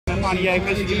Pontiac,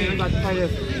 Michigan. I'm about to play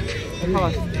this.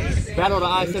 Battle of the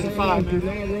I-75,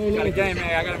 man. Got a game,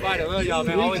 man. I got invited. Love y'all,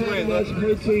 man. Always great.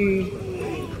 Per team.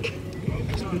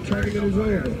 The tournament is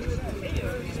over.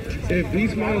 If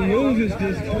Beastman loses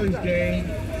this first game,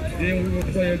 then we will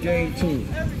play a game 2.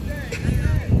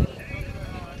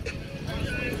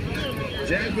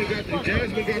 Jasmine got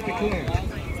the clock.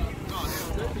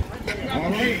 All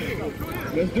right,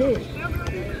 let's do it.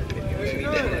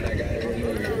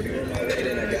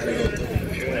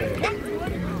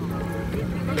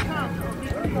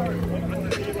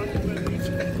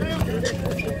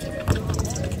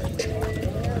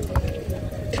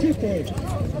 2 points.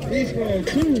 Beastman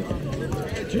 2.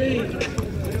 Dream.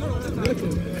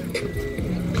 Nothing.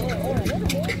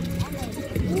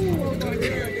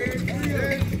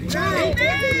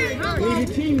 Read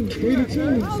the team. Read the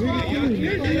team. Read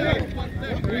the team.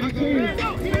 Read the team.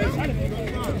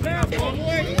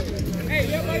 Hey,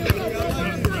 everybody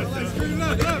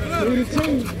read the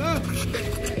team.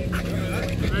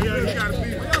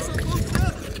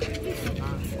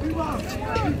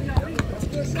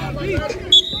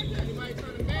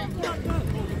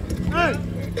 Hey!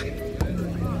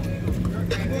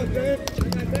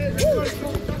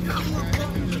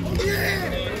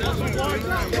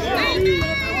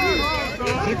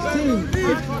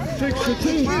 6 to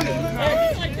 2.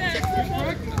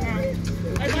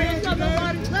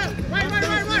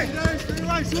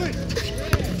 Right, switch.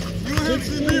 You and him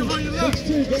see me on your left.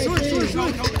 Switch.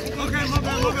 Okay, my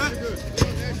bad. Go.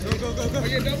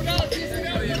 Double out.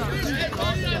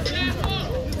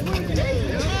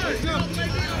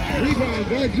 Rebound,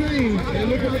 got Dream, and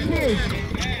look at the post.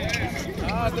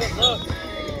 Good look.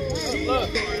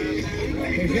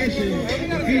 Possession,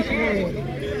 Beastman.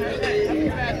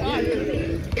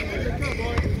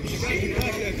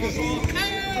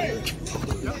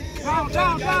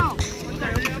 Down.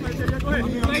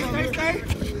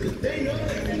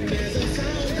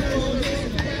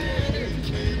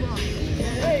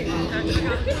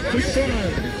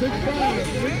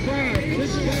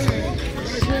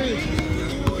 Stay.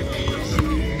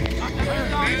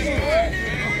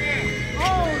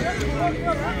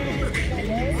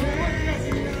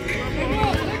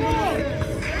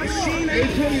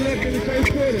 8:20 left in the first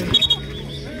quarter.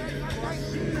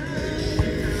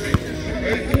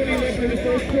 8:20 left in the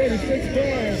first quarter. 6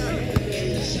 fouls.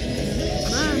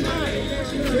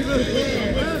 6 to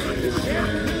 5.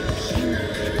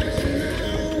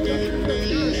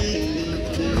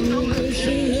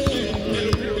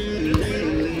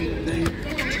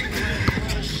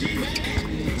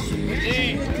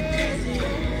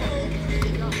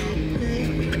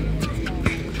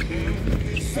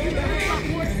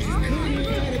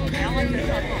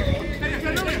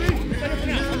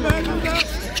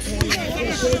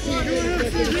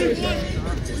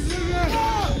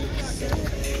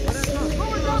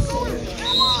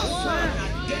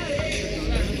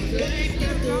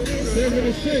 Seven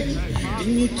to 6.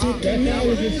 That now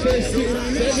is a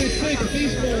 7-6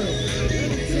 Beastman.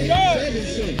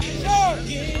 7-6.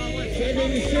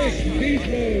 7-6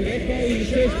 Beastman. That foul was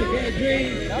assist to Black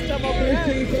Green.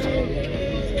 13 foul.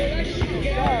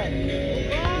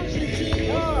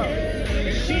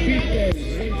 Beastman.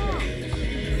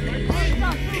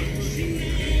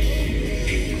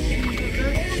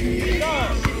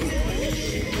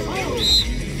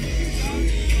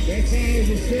 That foul was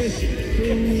assist to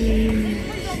Black Green.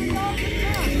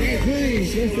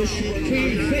 That's the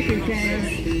team's second foul.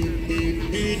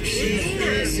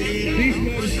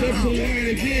 Beastman steps on the line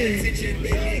again.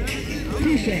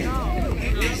 2 shots.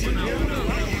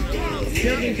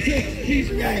 7-6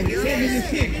 Beastman.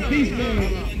 7-6 Beastman.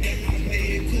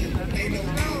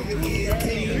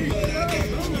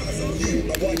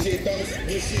 Watch it bounce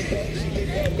when she walks, she get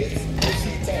her bits. When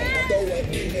she talk, throw it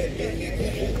in that Bentley.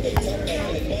 They talk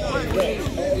about the body, bro.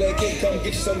 All that can come get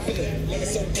you some feeling. Like a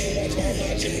something, watch my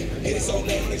chicken. Hit it so long,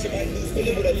 that you might lose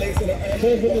feeling with a lace in her arm.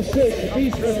 7-6,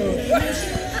 Beastman.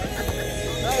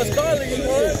 I was calling you,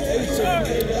 boy.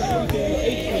 8-6.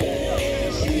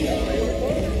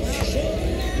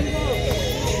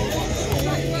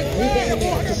 Rebound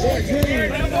to Black Green.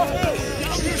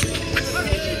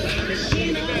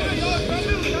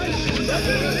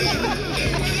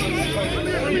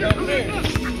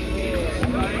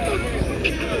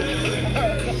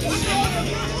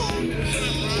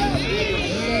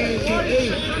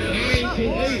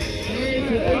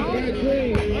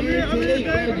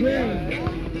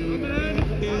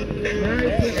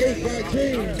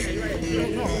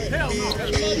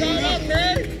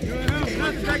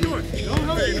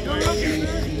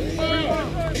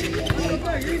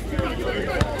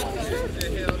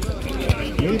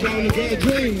 Rebound to Black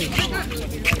Green.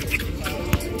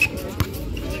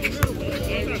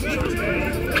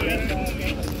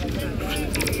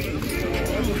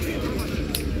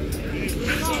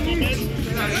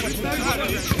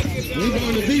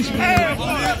 Rebound to Beast Man.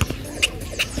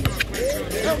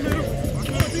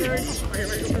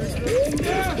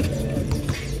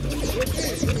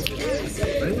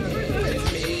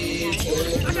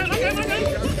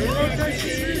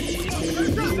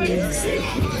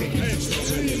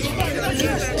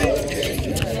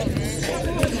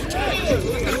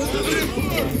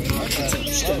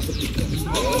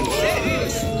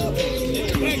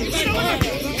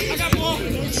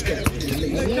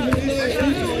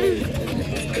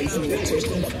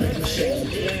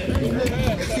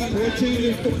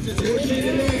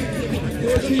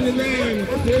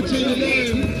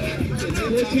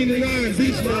 14-9,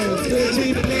 Beast Mode,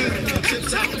 14-9.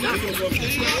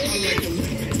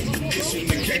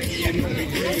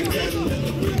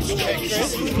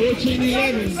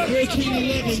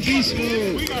 14-11, Beast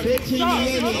Mode,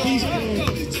 14-11, Beast Mode.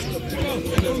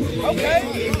 Okay.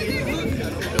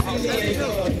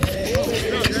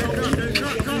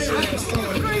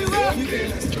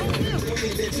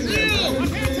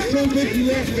 2:50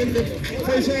 left in the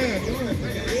first half.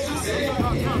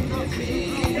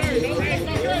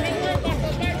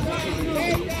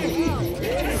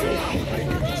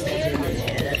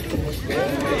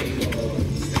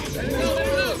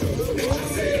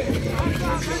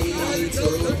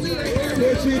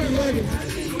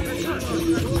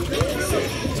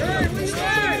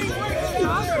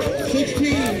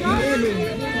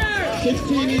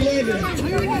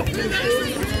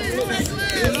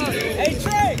 Hey,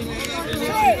 Trey!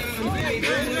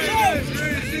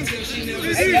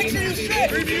 Hey, make sure you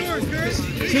stretch!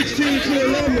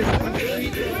 16-11.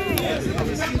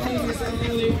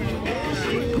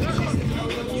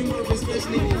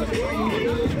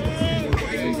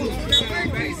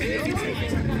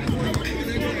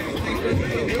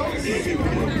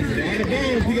 On the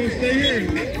balls, we gonna stay here.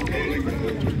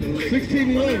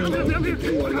 16-11.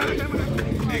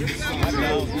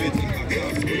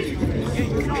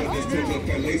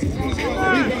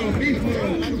 Rebound, Beast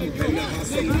Mode.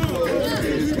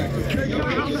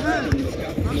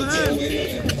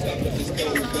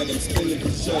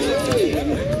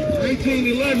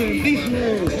 19-11, Beast Mode. 19-11, Beast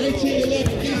Mode.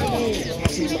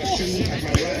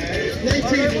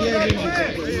 19-11.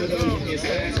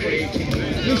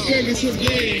 This championship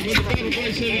game with the Battle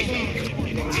Boy 75.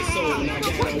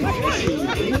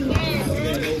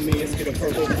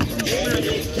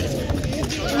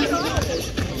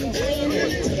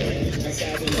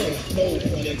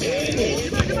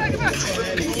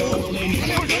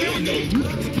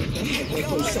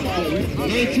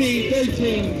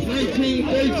 $19-13.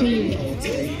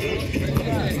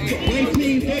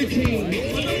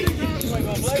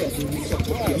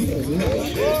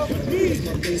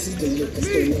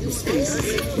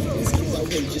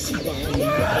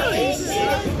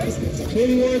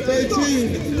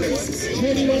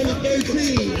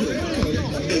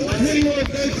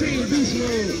 Beast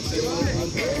Mode.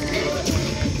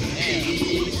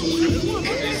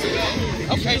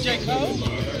 Okay, J. Cole.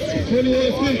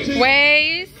 21-15.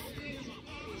 Ways.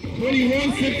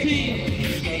 21-15.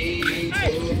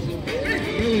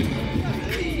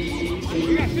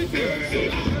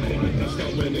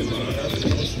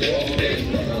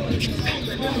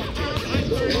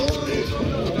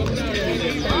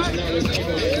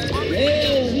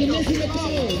 He's missing the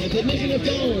phone. If you're missing the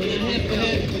phone, I have to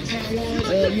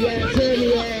have you gotta tell me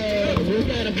what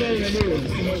kind of phone it is.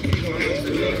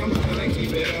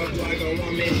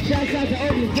 Shouts out to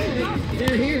Open Phone.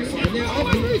 They're here and they're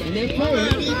open and they're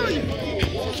phone.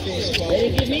 They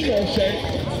didn't give me no shirt.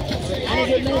 I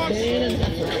didn't get no band.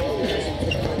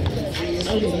 I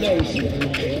didn't know shit.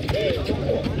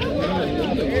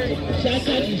 Shouts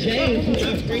out to James who's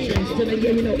on screen and still ain't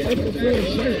gave me no Open Phone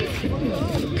shirt.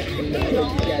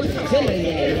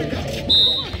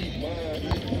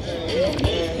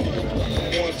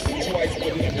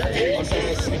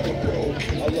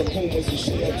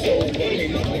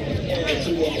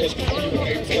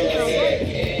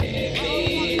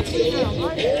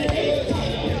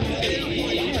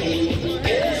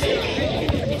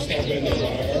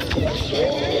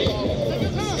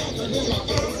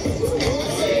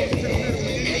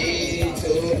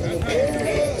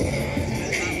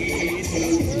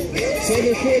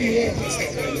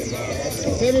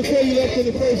 $7:40 left in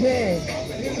the first half.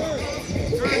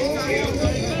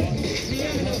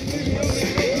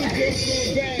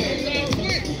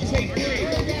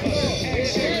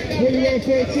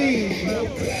 21-14.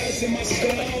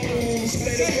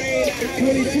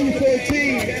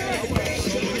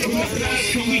 22-14.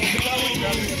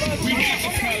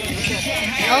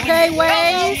 Okay,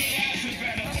 Wade.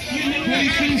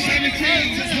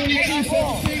 22-17.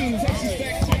 22-17.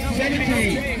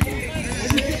 17.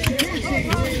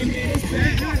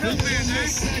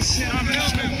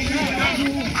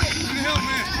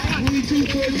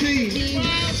 22-14.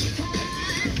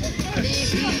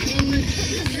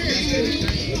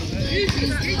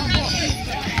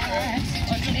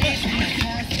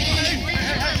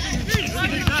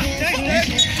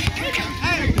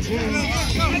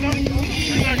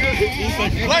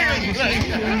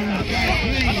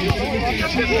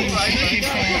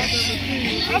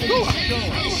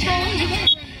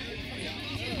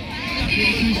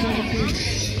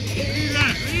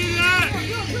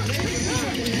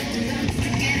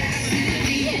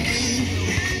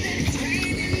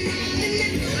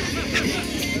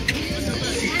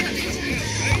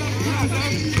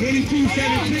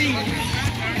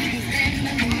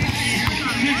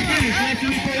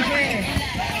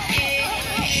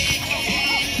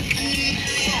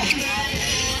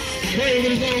 Wait,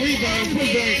 with his own rebound,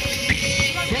 putback.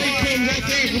 Right comes right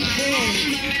there for the form.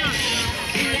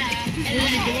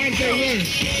 Delonte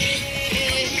West.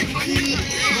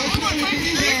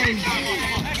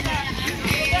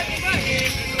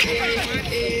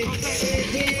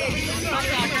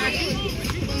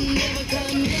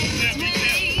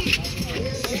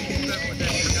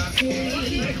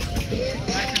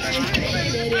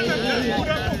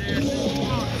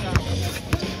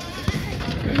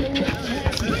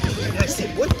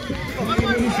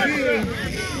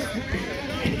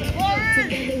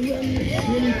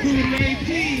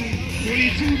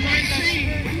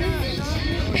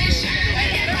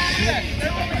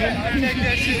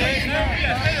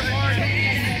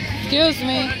 Excuse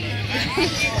me.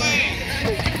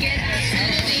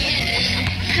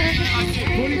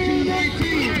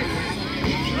 22-19.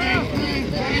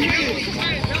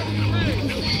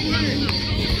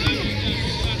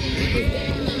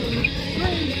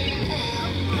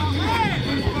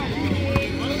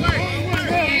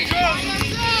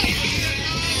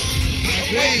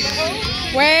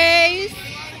 Ways.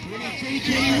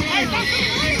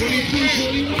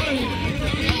 22-21.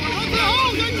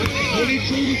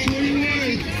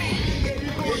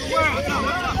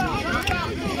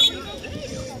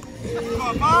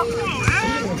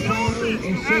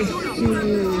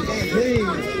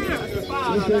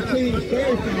 It's their team's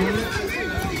third foul.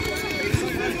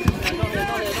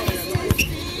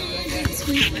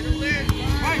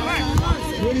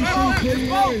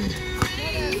 22-21.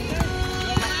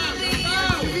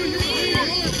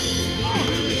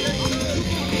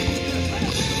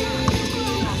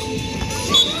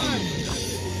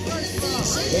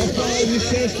 That foul is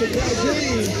assessed to Black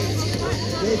Green.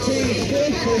 Their team's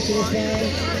fourth personal foul.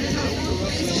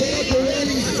 Shout out to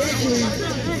Randy's Factory.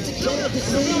 Shout out to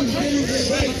Queens, Billy's and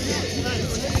White.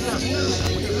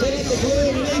 Shout out to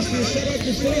Glory Nation. Shout out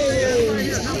to Star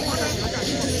Wars.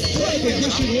 Shout out to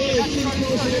Christian Ward, City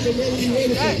Council of the Melody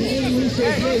Medicine, Community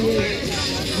Research Network.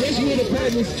 Westwood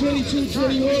Apartments,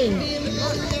 2221.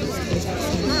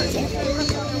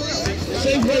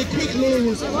 Safeway Quick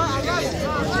Lures.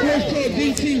 Sports Club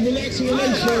DT, Relaxing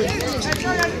Relate Show.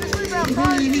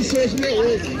 Community Research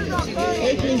Network.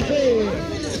 Oakland Forward.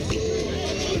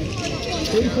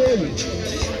 34.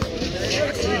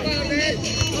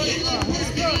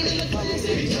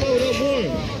 Hold up one.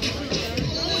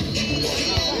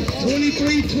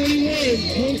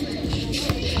 23-21.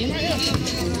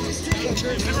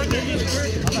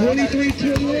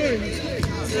 23-21.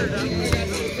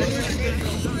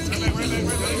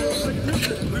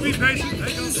 Be patient.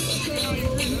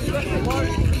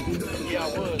 Yeah, I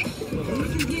was.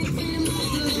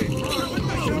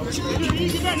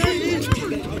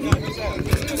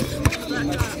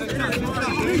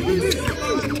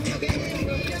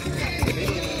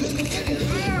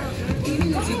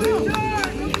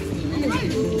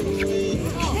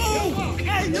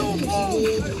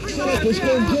 Let's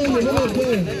go, Junior. What up,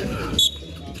 man?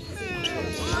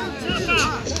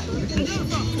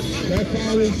 That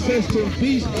foul is sent to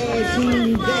Beast to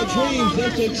Got Dreams.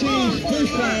 That's their team's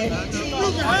first foul.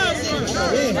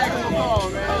 Come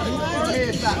on,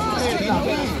 man.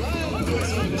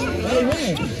 Hey,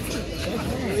 man.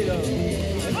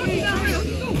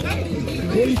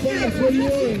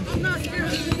 45-41.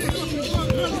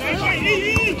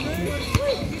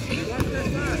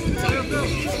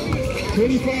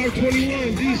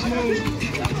 25-21, Beast Mode.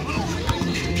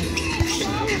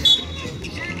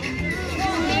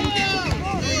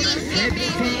 That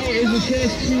foul is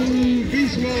assessed to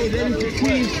Beast Mode. That is the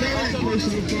team's third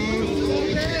personal foul.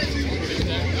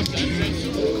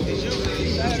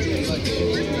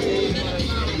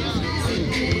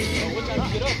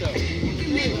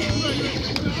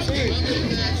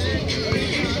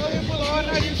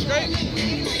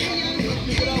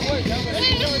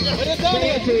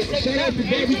 out to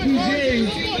Barbecue Jerry's.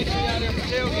 Shout out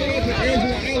to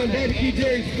Angela Allen, Barbecue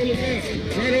Jerry's filling up.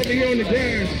 Right over here on the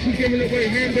grass. She's giving away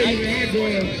hamburgers and hot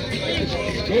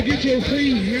dogs. Go get your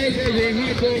free hamburger and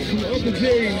hot dogs from Uncle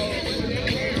Jerry's.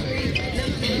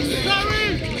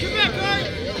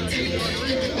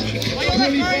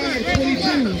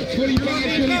 25-22. 1:30 before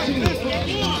halftime.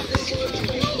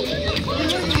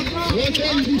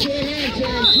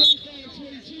 25-22.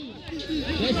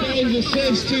 That fouls the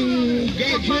subs to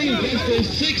Got Dreams. That's their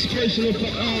sixth personal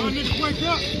foul.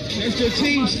 That's their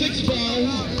team's sixth foul.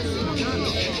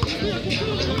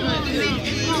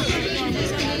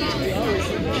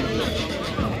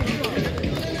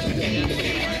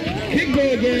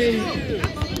 Kickball game.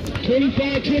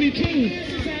 25-22.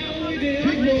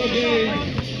 Kickball game.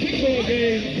 Kickball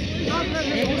game. After the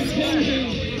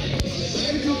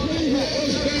conclusion of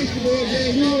the basketball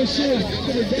game, we will shift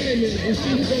to the diamond and see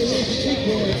who's going to win the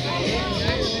kickball.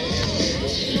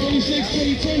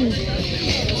 26-22.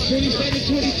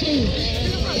 27-22.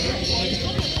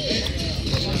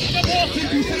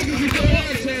 50 seconds before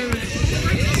halftime.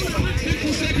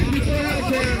 50 seconds before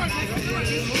halftime.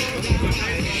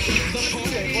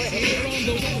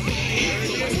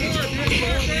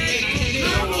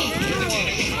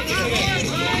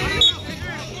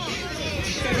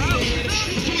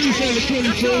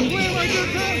 27-22.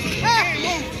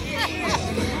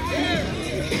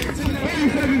 30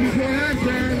 seconds before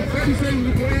halftime. 30 seconds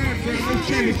before halftime. This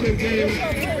championship game.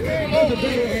 That's a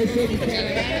battle of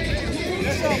I-75.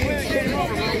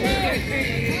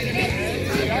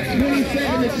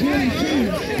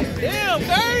 27-22. Damn,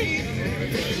 Barry!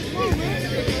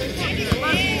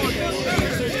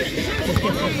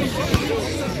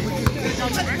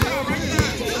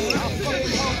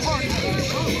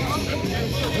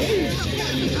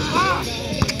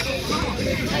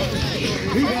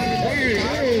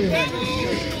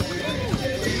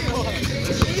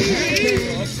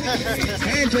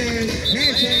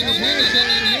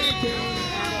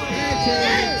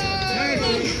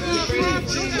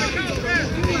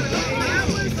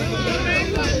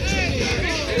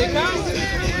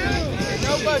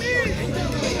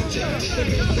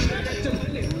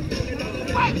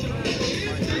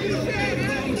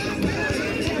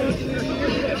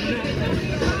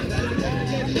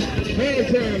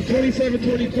 Halftime,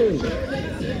 27-22.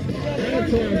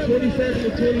 Halftime,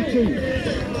 27-22.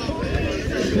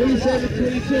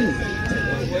 27-22.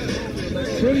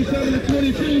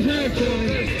 27-22 is halftime.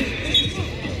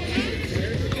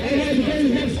 All right, the game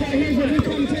is next. Here's what we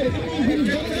come to.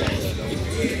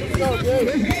 Let's go,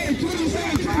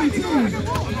 27-22.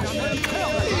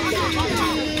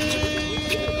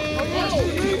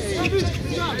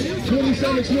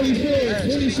 27-24.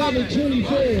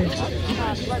 27-24.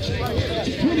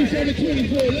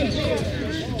 27-24. Let's go.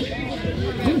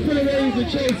 Who's gonna raise the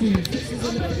trophy?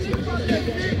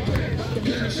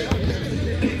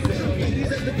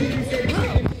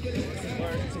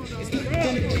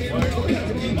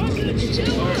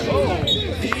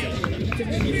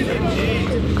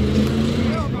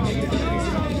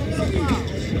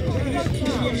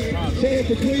 Shout out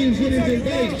to Queens Winners and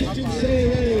Bakes, Soul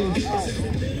Rose,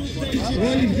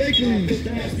 Ronnie's Bakery,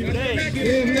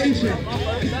 Air Nation,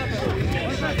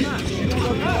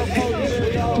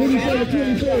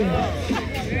 27-24.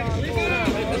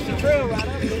 That's the trail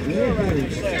rider.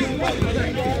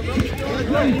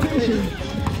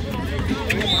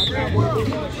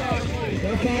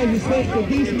 That fires the step for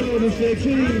beast mode and their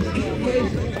teams.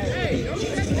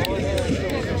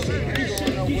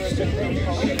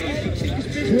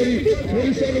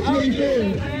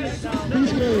 27-24.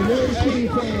 Beast mode, no shooting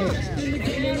foul.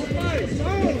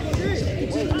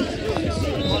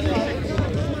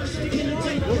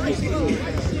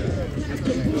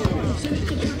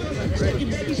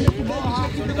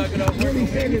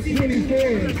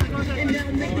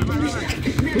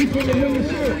 27-24. Who's going to win the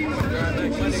short?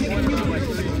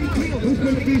 Who's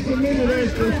going to be cemented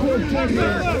as the fourth champion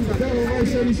of the battle of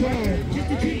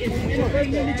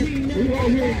I-75? We all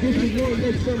here in District 1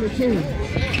 next summer too.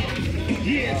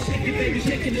 Yeah, shake it, baby,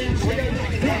 shake it down.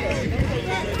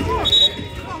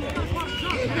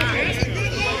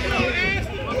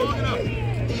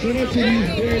 Shout out to these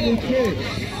brand new kids.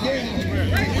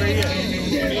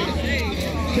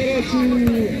 Shout out to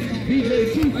DJ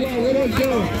T-Fly, what up,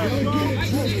 Joe?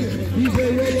 DJ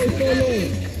Rolo Solo.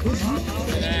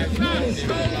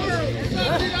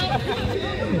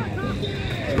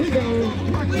 We go.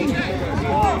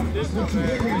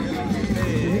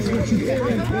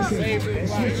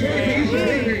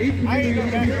 I ain't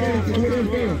gonna back off. What up,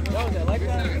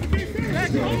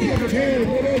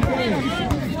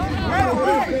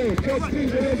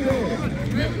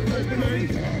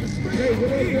 Hey,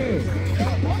 what up, bro?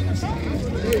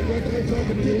 Hey, what am I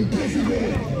talking to you?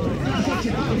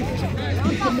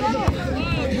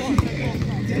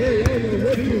 Hey, I don't know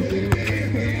what it is, man.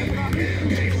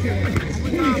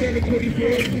 27-24,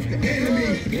 it's the enemy.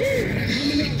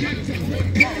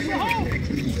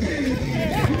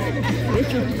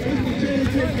 It's the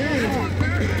championship game.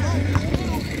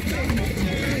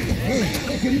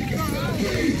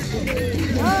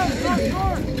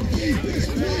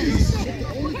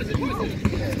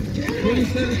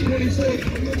 27-26.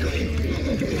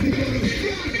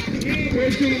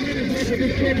 13 minutes left of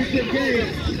this championship game.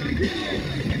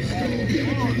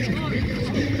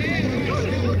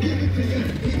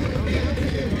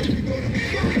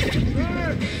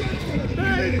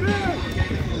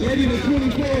 Ready to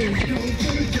 24.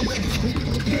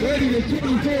 Ready to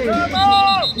 24.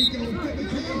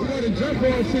 We got a jump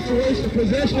ball situation.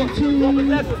 Possession to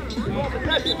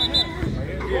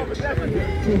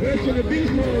possession of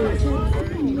beast mode.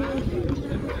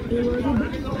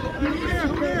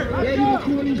 Ready to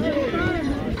 24.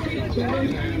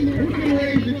 Who can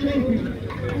raise the trophy?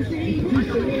 He's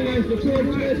the one as the club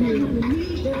champion.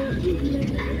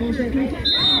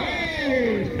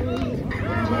 Hey!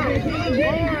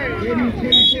 Ready to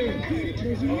 24.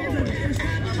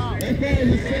 That foul is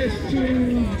assessed to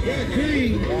Black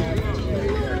Green.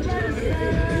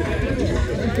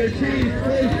 That's their team's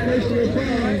first personal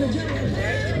foul.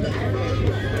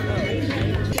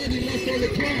 30 left on the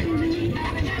clock.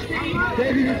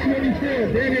 30 to 24.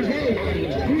 There it goes.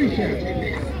 3 shots.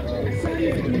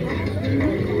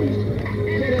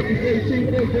 Set up the 13.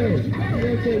 Let's go.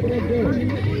 Let's go.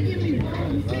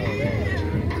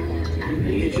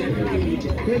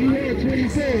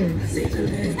 31-24.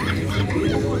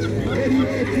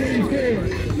 31-24.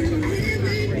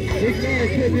 This guy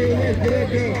could be a left. Get up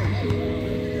there.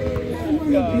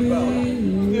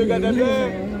 You got that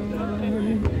bag?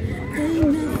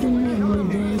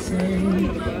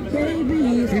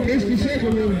 He missed the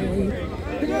second one.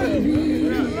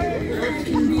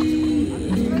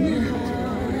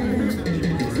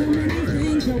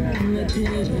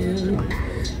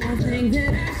 I think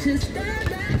that I should start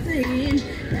by saying,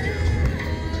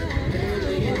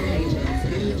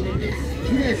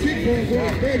 we got kickball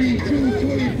going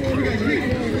 32-24. We got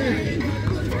kickball left.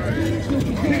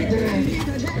 Kickball.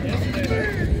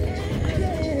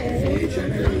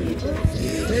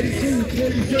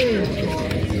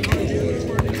 32-24.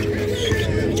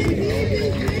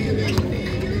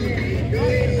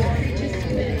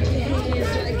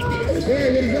 Hey,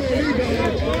 what is that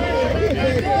rebound?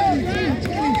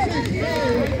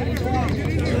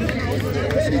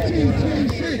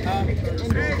 32-26.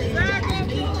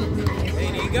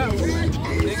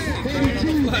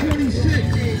 32-26.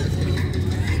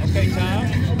 Okay, Tom.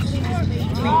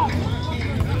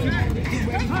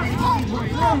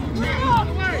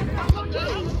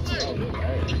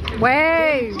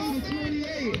 Wave.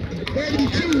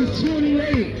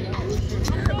 32-28.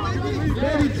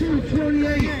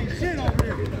 32-28.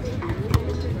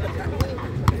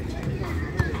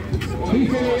 Who's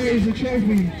going to raise the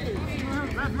trophy?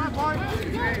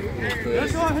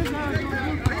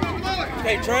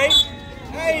 Hey, Trey.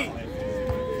 Hey.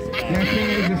 That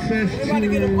foul is assessed to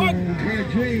Brad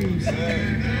James.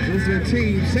 This is their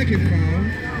team's second foul.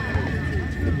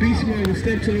 The Beast Mode will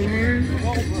step to the line.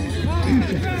 2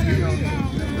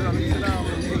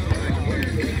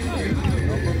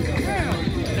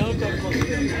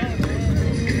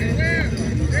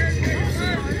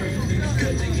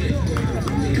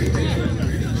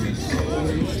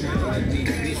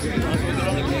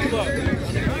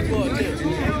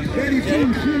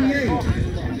 32-28.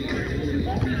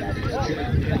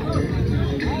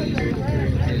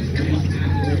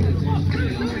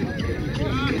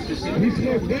 Beast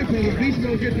Mode back on the Beast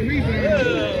Mode gets the rebound.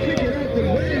 Kick it out the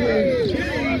way.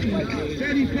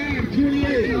 35-28.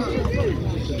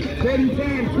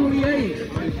 35-28.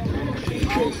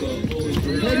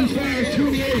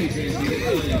 35-28.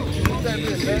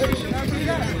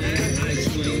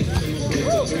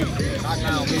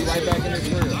 Knockdown, be right back in this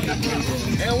room.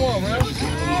 And one, man.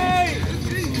 Hey!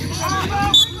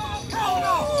 Hell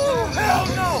no! Hell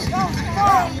no!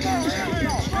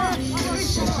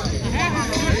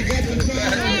 They got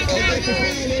the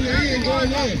foul in the end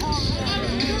going on.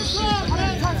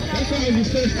 That foul is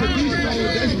assessed to Beast Mode.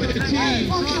 That's for the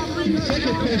team's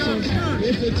second person.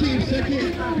 It's the team's second.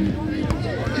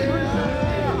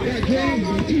 Got James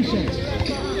with 2 shots.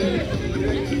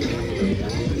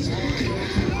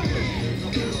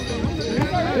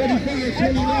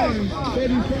 35-29.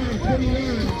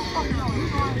 35-29.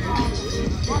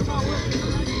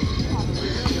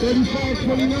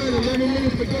 35-29, 11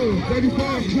 minutes to go.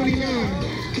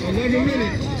 35-29, 11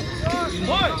 minutes.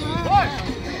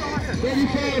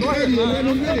 35-30,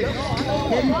 11 minutes.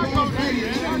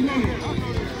 35-30, 11 minutes.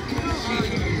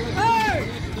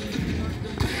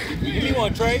 Give me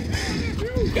one, Trey.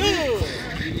 Good.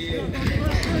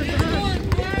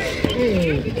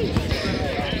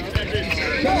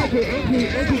 Shout out to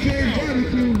Uncle James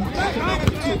Barbecue.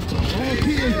 All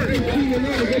kids, 18 and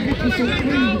under, go get you some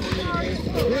food.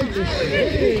 Give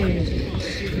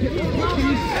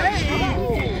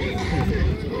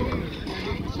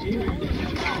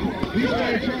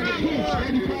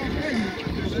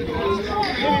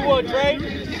me one, Trey.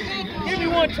 Give me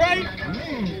one, Trey.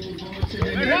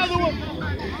 Another one.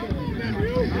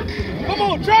 Come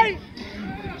on, Trey.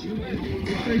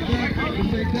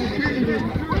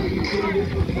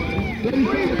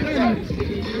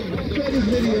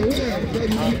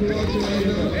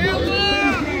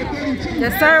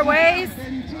 Yes, sir, Waze.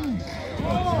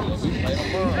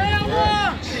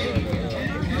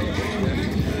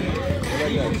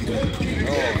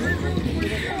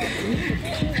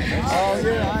 Oh,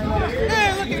 yeah, I know.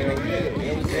 Hey,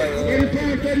 look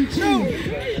at it.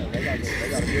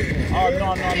 Oh,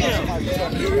 no.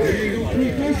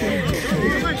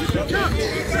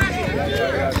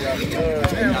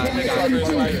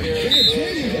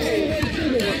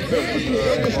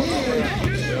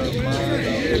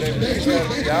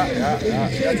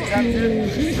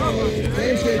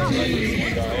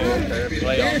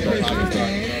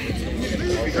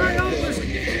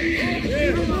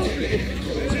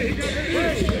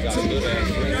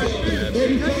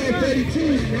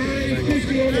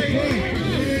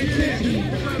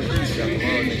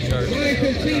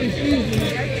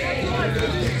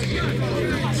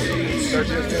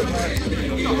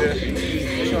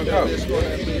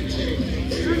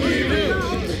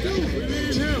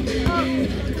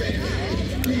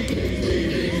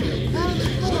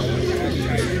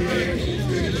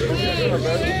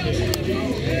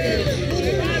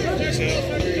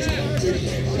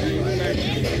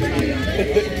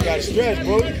 Got stretch,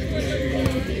 bro.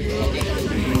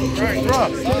 Right,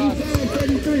 drop.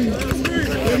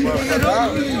 33.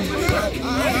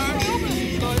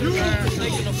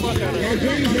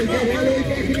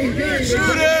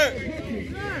 Shoot it!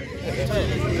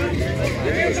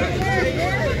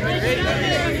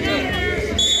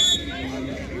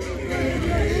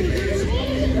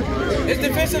 It's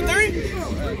defensive three?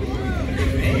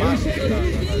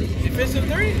 Defensive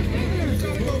three?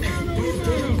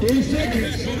 30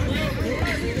 seconds.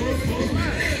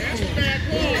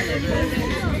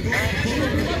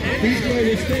 These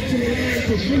players step to the line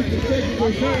to shoot the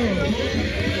technical foul.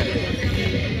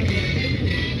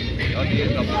 I'll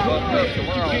get up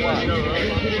tomorrow.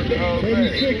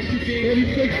 36,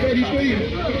 33.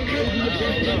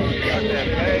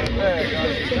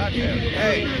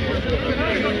 Hey.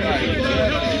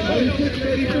 36,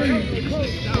 33.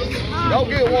 Y'all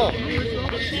get one.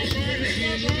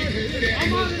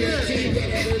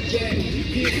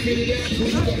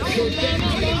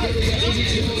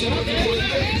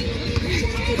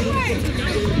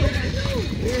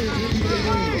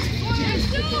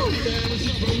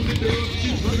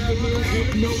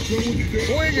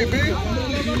 Swing it, B.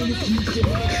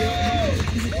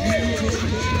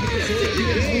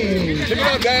 Check it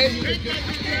out, Dave.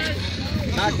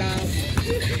 Knock down.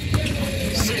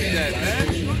 See that,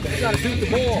 man. You gotta shoot the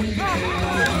ball.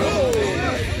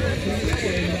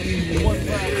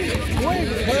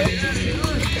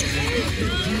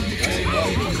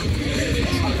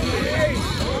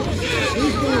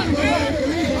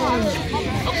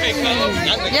 Okay,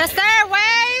 fellas. Yes, sir,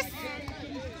 Waze.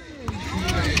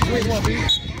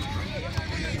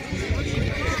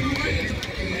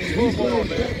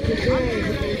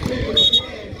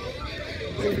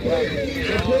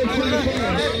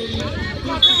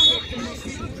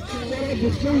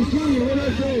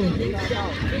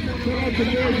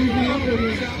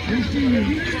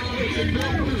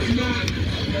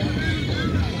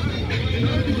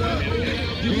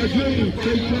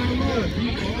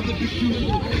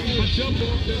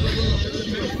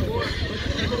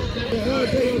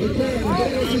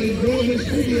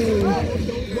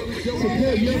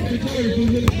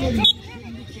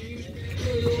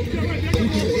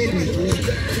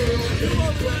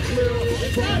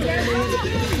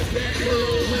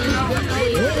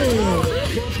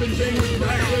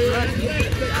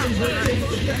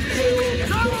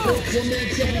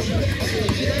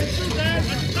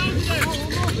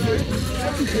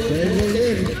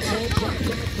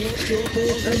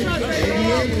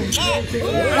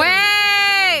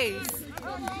 Waze.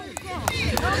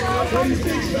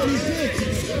 36,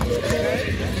 36.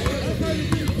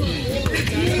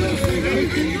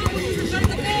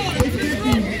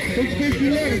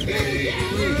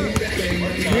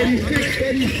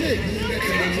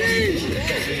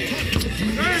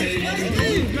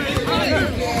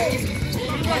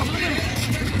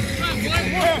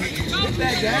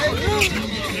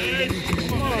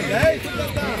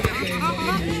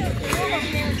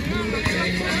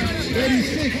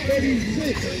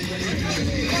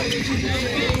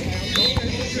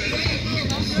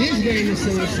 His game is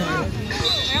suicide.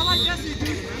 I like that.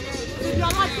 I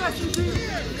like that.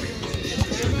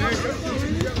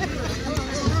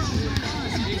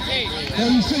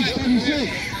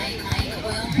 36.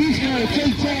 Beast Mode,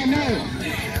 take time out.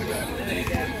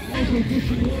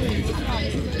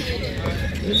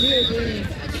 The middle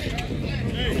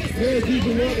Red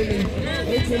Diesel Waterman,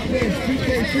 open press, 2K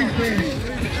free press.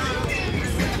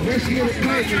 Rescue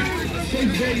department,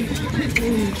 safe day, quick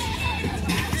room,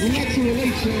 relaxing and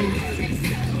late show,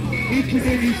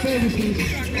 e-community services,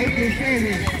 open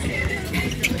family.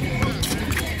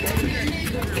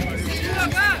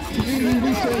 Community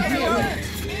resource network.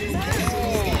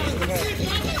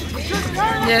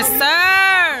 Yes, sir.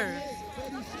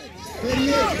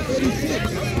 38, 36.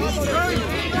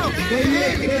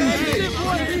 38, 36.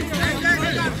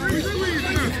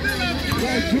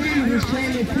 That Green was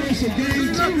trying to push a game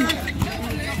too.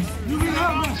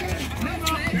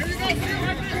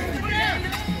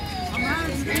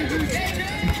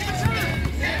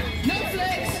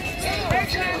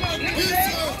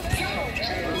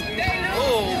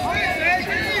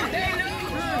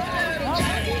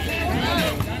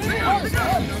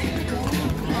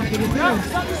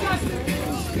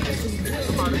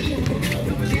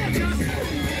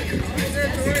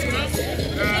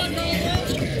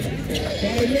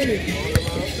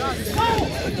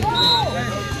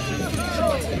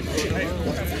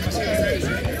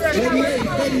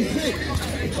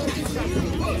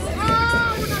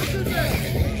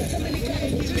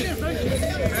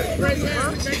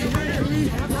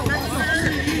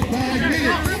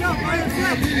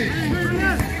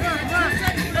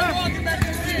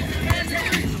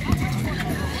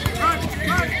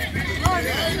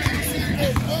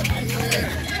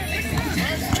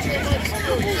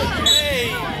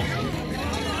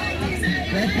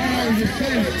 That power is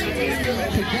assessed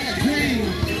to Jack Green.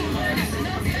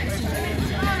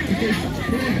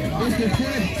 It's the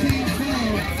first team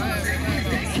foul.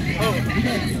 Oh,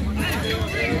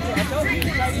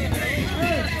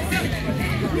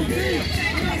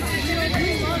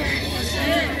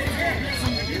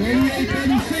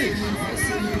 38-36.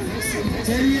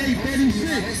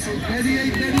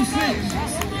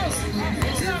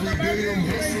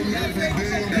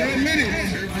 10 minutes.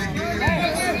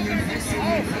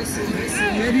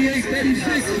 38-36,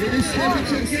 it's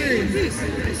 7 game.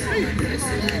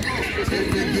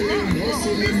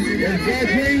 If God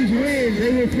James wins,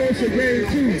 they will force a game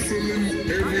 2.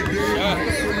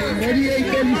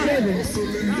 38-37.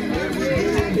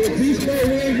 If Beast Mode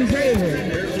wins, it's over.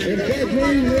 If God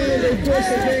James wins, they force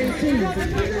a game 2.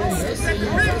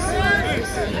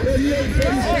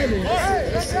 38-37.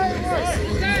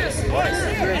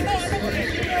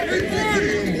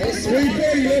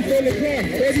 3:30 left on the clock.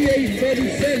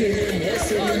 38-37.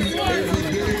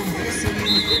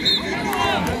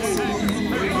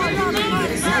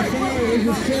 That foul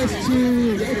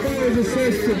is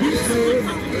assessed to Beast Mode.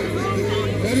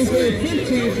 That is their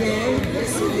 15th foul.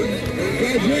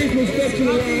 God James will step to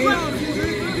the line.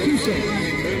 2 shots.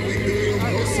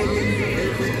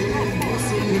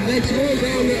 The next one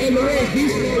down the other way,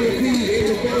 Beast Mode will be in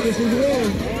the bonus as well.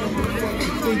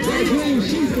 God James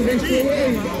shoots the rest of the way.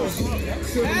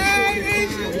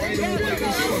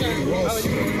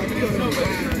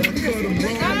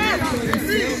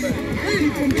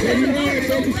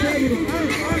 39-37.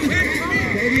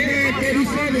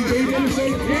 39-37. They win the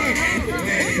same clock.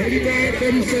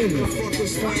 39-37.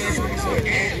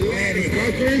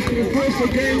 God James will push the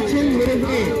game 2 with a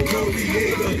win.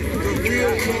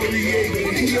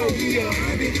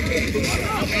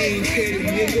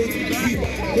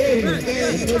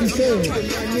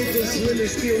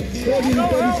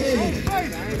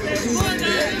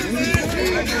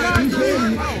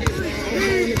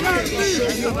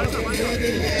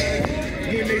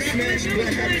 When they smash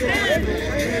black,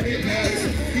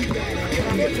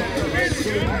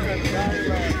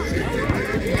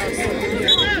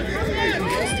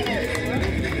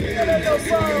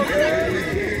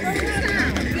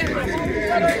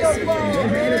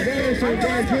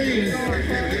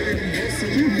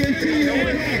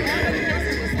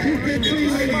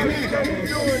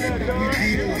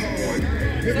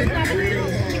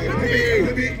 I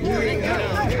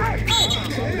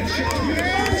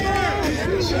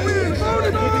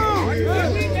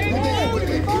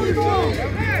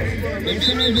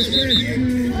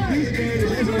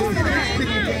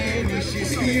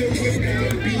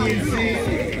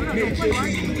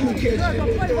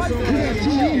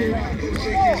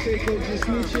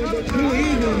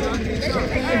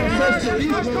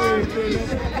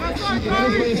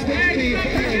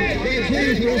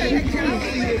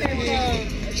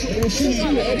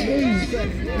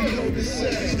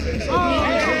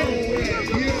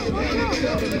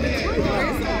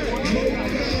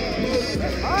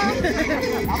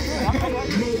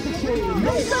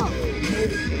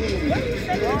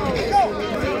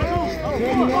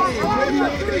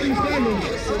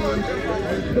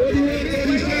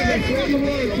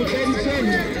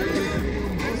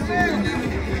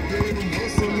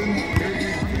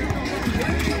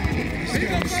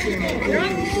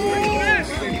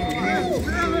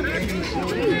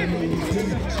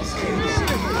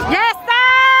Yes, sir!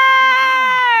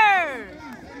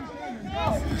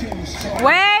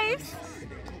 Waves!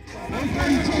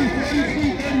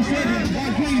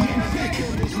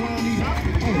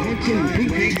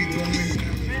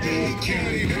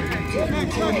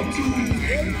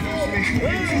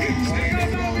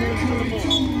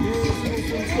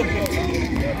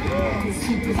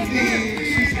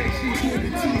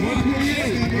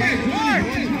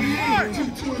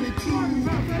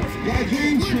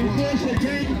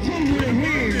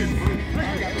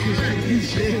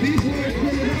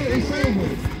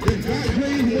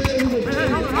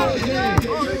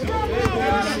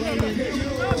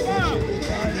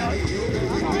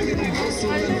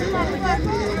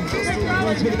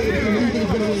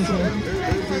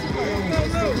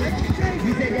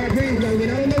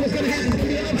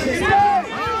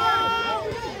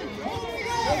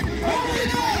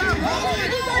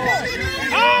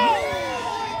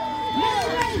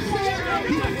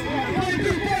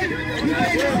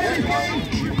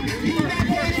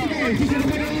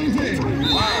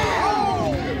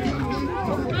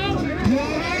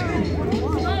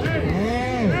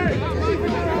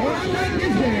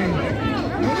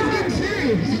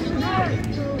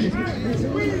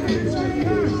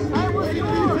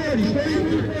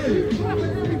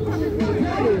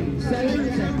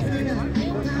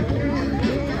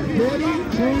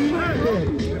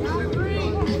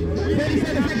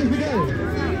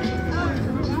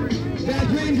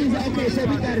 Okay, so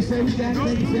we got it, sir. We got it.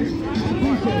 Thank you, sir. I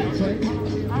appreciate it, sir.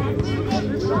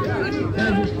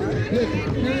 Look,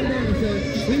 calm down, sir.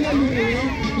 We know you here.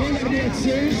 You ain't got to be that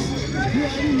serious. You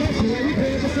already know, right? We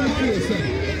paying for some kids, sir.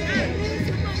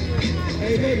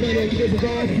 Hey, look, man, this is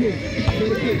all kids. For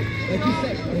the kids. Like you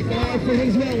said, it's all for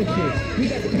his relative kids. We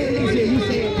got the police here. You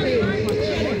say I'm paying.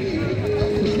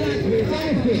 It's not, it's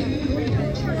all kids.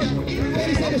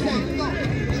 30 seconds now.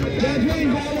 Y'all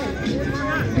dreams all up.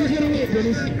 Who's gonna win,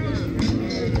 Dennis?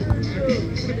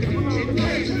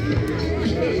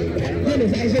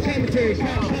 Dennis, as your commentary,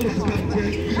 college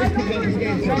commentary, let's pick up this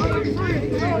game, sir.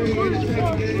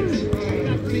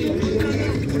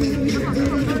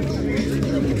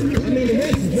 I mean, the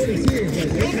rest is really serious,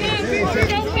 right?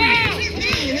 Don't foul!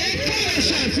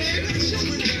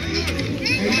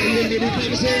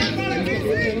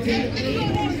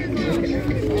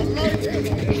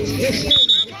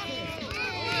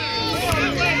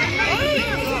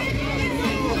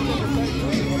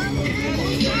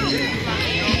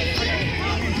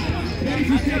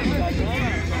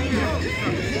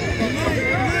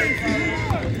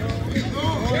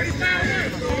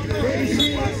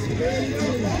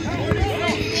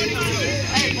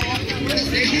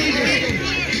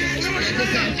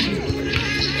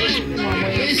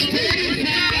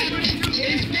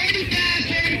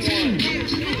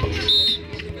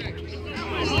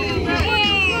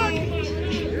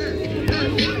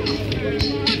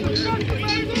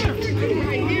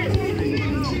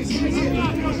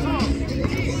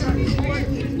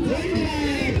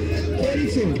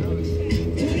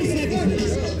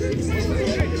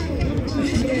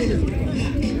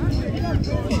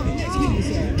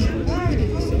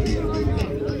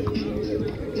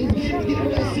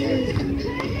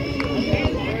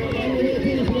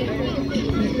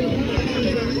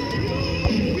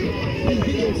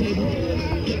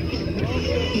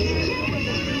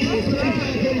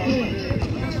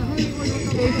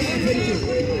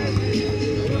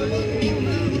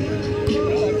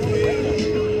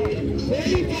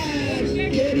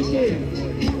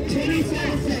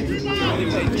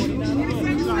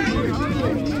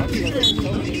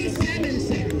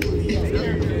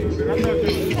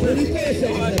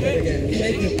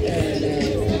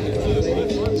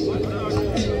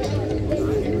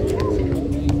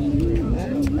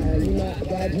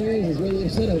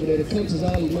 This is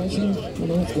all emotion. You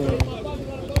know what's going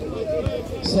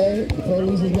on. Sir, the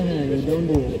police is behind you. Don't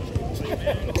do it.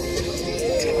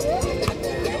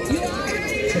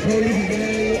 The police is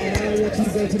behind you, and I don't want you to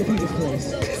go to the people's place.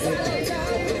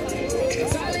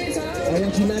 I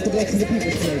want you not to go to the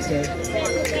people's place, sir.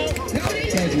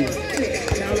 Thank you.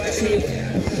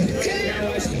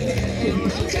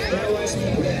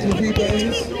 Two people.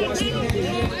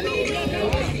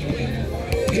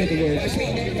 Get the word. Watch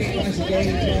the game.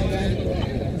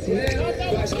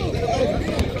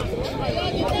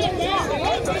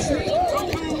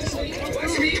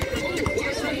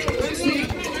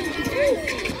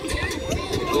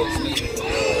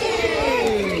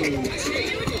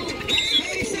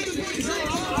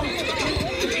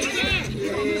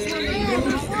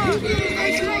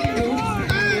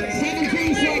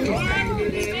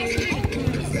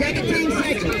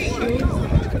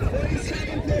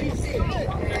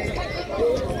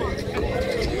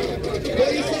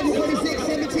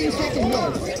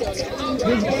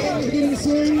 This game is getting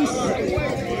serious.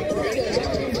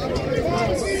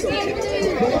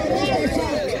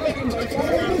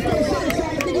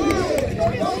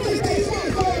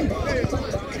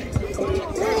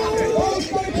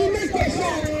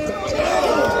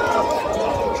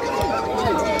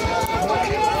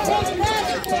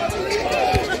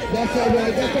 That's all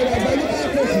right. That's all right.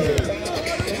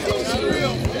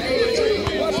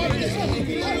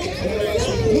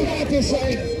 Look at this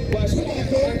side. Watch me.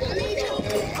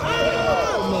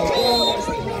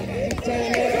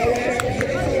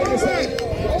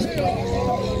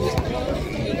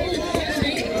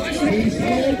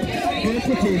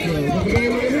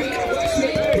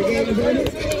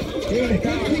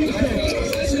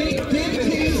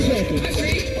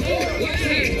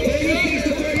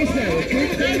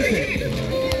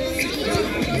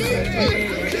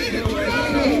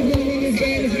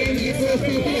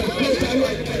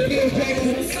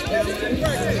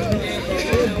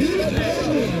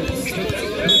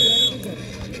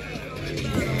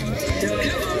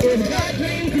 If God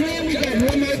dreams man, we got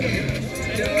one more game.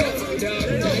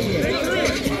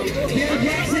 Bill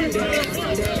Jackson.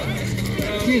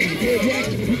 Excuse me, Bill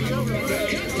Jackson.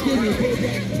 Excuse me, Bill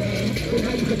Jackson.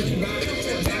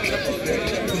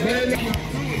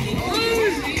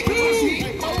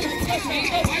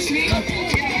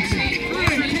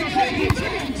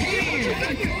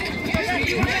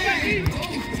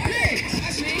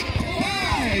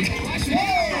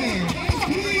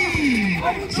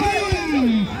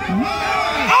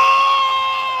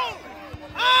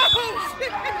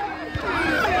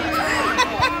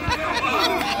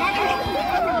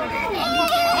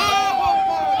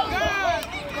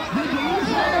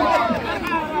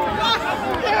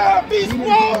 Beast Mode!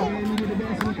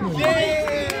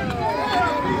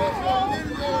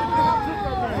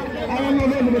 I don't know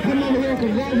whether to come over here and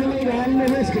congratulate or I don't know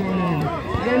what's going on. I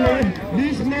don't know.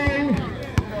 Beast Mode.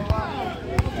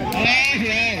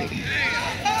 Alright.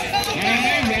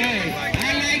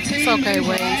 It's okay,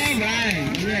 Waze.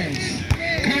 Alright, yes.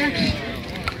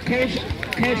 Coach,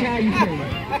 how you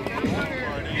feeling?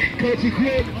 Coach, you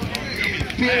quit?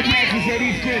 Phil Jackson said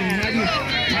he's quitting.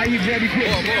 How you ready to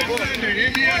quit?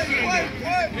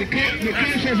 The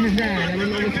coach has resigned. I don't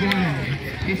know what's going on.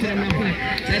 He said, no,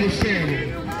 that is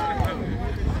terrible.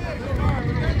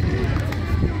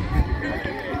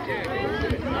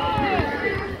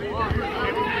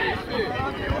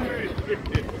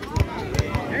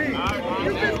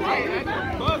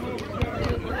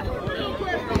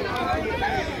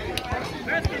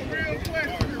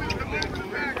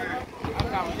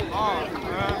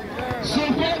 So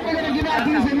first we're going to give out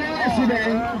these awards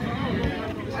today.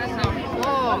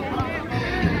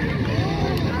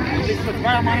 This was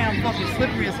right on my hand, fucking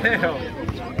slippery as hell.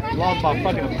 Lost by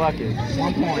fucking a bucket.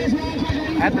 1 point.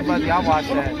 At the bucket, I watched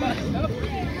that.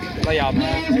 Lay y'all,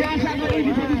 man.